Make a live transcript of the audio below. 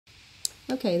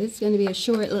Okay, this is going to be a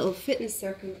short little fitness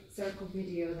circle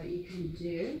video that you can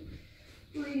do.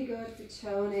 Really good for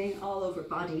toning all over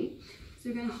body. So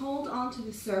you're going to hold onto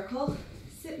the circle,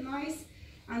 sit nice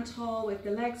and tall with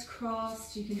the legs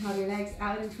crossed. You can have your legs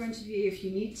out in front of you if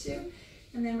you need to.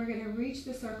 And then we're going to reach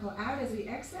the circle out as we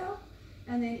exhale.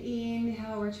 And then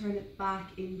inhale, return it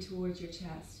back in towards your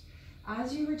chest.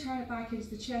 As you return it back into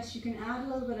the chest, you can add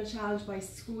a little bit of challenge by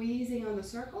squeezing on the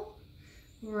circle.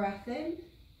 Breath in.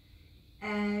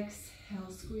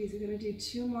 Exhale, squeeze. We're going to do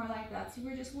 2 more like that. So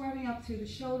we're just warming up through the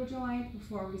shoulder joint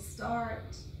before we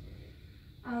start.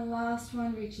 And last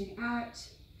one, reaching out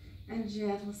and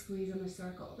gentle squeeze on the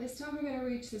circle. This time we're going to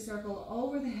reach the circle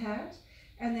over the head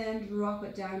and then drop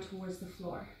it down towards the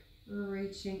floor.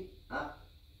 Reaching up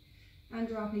and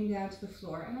dropping down to the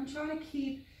floor. And I'm trying to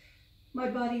keep my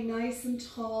body nice and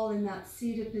tall in that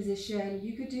seated position.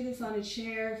 You could do this on a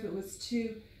chair if it was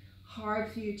too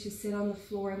hard for you to sit on the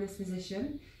floor in this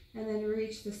position, and then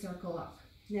reach the circle up.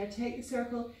 Now take the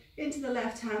circle into the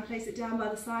left hand, place it down by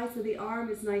the side so the arm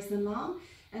is nice and long,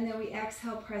 and then we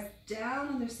exhale, press down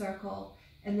on the circle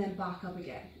and then back up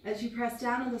again. As you press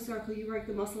down on the circle, you work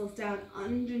the muscles down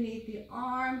underneath the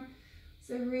arm.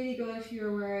 So really good if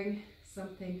you're wearing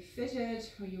something fitted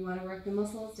or you want to work the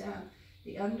muscles down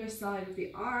the underside of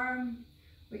the arm.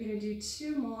 We're going to do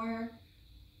 2 more.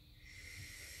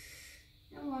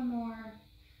 And 1 more,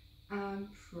 and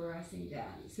pressing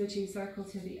down. Switching circle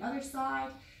to the other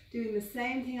side, doing the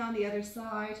same thing on the other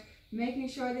side, making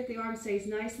sure that the arm stays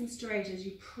nice and straight as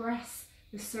you press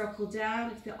the circle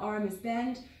down. If the arm is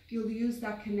bent, you'll use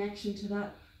that connection to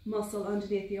that muscle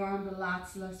underneath the arm, the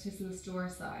lats, the latissimus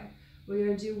dorsi. We're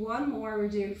going to do 1 more. We're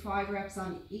doing 5 reps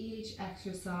on each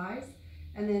exercise,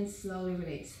 and then slowly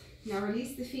release. Now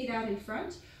release the feet out in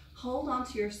front, hold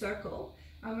onto your circle.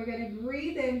 And we're going to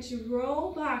breathe in to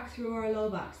roll back through our low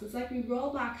back. So it's like we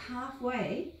roll back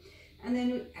halfway, and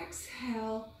then we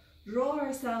exhale, draw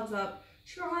ourselves up,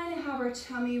 trying to have our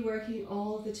tummy working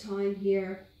all the time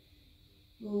here.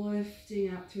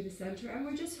 Lifting up through the center, and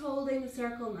we're just holding the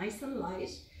circle nice and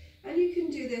light. And you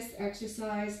can do this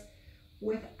exercise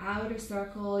without a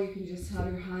circle. You can just have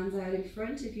your hands out in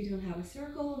front. If you don't have a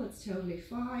circle, that's totally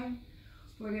fine.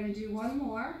 We're going to do 1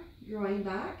 more, drawing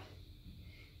back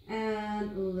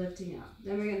and lifting up.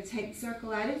 Then we're going to take the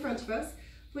circle out in front of us.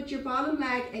 Put your bottom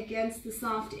leg against the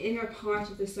soft inner part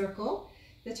of the circle.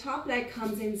 The top leg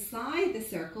comes inside the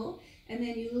circle, and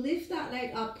then you lift that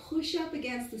leg up, push up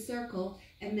against the circle,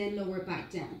 and then lower it back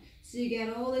down. So you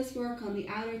get all this work on the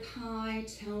outer thigh,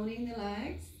 toning the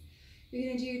legs. You're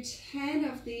going to do 10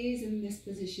 of these in this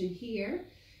position here.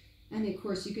 And of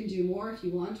course you can do more if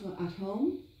you want at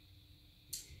home.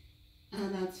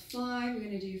 And that's 5. We're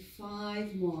going to do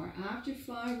 5 more. After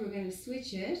 5, we're going to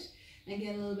switch it and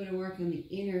get a little bit of work on the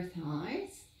inner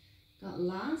thighs. Got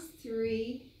last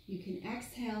 3. You can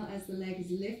exhale as the leg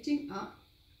is lifting up,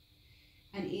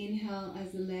 and inhale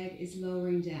as the leg is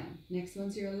lowering down. Next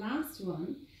one's your last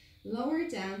one. Lower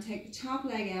it down, take the top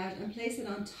leg out and place it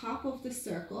on top of the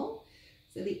circle.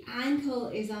 So the ankle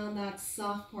is on that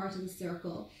soft part of the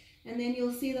circle. And then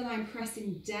you'll see that I'm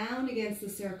pressing down against the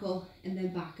circle and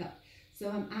then back up. So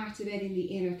I'm activating the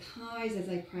inner thighs as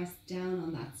I press down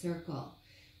on that circle.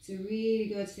 So really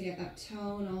good to get that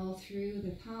tone all through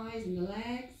the thighs and the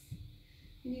legs.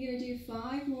 And you're going to do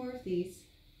 5 more of these.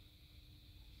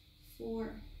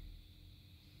 4,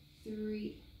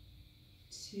 3,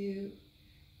 2,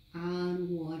 and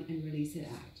 1, and release it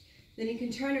out. Then you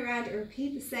can turn around and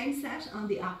repeat the same set on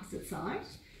the opposite side.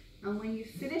 And when you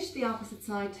finish the opposite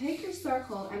side, take your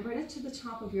circle and bring it to the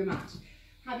top of your mat.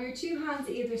 Have your 2 hands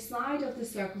either side of the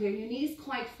circle and your knees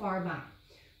quite far back.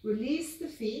 Release the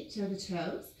feet to the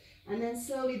toes, and then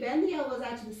slowly bend the elbows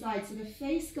out to the side so the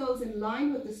face goes in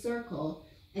line with the circle,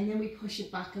 and then we push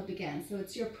it back up again. So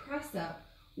it's your press up,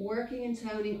 working and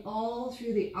toning all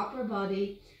through the upper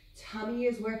body. Tummy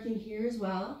is working here as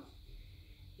well.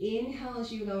 Inhale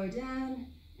as you lower down,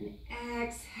 and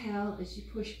exhale as you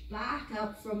push back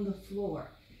up from the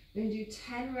floor. We're going to do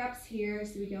 10 reps here,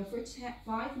 so we go for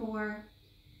 5 more.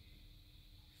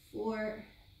 4,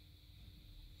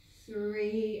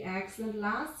 3, excellent.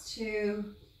 Last 2,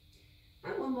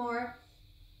 and 1 more,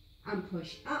 and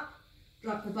push up.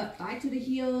 Drop the butt back to the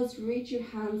heels, reach your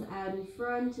hands out in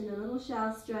front in a little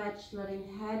shell stretch, letting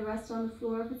the head rest on the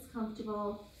floor if it's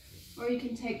comfortable. Or you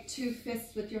can take 2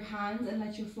 fists with your hands and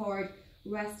let your forward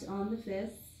rest on the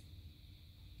fists.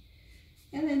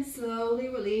 And then slowly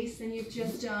release, and you've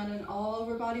just done an all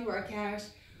over body workout,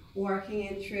 working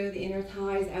in through the inner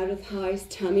thighs, outer thighs,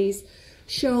 tummies,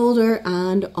 shoulder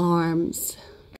and arms.